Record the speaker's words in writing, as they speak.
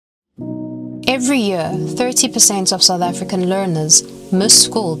Every year, 30% of South African learners miss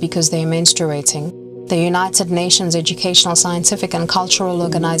school because they are menstruating. The United Nations Educational, Scientific and Cultural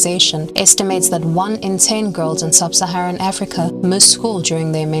Organization estimates that 1 in 10 girls in sub-Saharan Africa miss school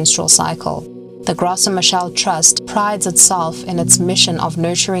during their menstrual cycle. The Graça Machel Trust prides itself in its mission of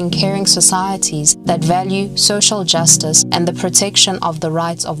nurturing caring societies that value social justice and the protection of the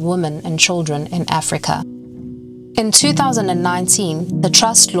rights of women and children in Africa. In 2019, the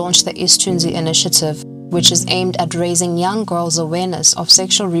Trust launched the Isithunzi Initiative, which is aimed at raising young girls' awareness of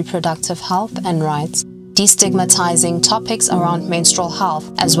sexual reproductive health and rights, destigmatizing topics around menstrual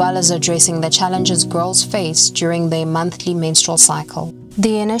health, as well as addressing the challenges girls face during their monthly menstrual cycle.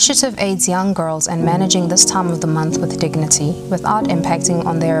 The initiative aids young girls in managing this time of the month with dignity, without impacting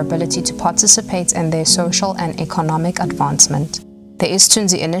on their ability to participate in their social and economic advancement. The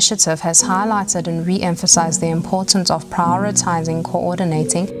Isithunzi Initiative has highlighted and re-emphasized the importance of prioritizing,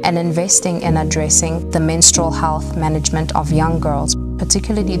 coordinating, and investing in addressing the menstrual health management of young girls,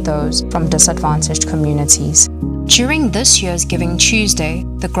 particularly those from disadvantaged communities. During this year's Giving Tuesday,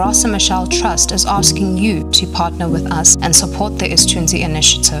 the Graça Machel Trust is asking you to partner with us and support the Isithunzi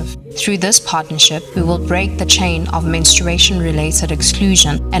Initiative. Through this partnership, we will break the chain of menstruation-related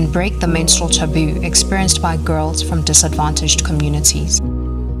exclusion and break the menstrual taboo experienced by girls from disadvantaged communities.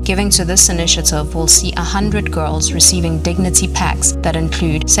 Giving to this initiative will see 100 girls receiving dignity packs that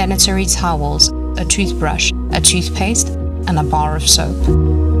include sanitary towels, a toothbrush, a toothpaste, and a bar of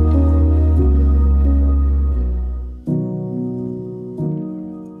soap.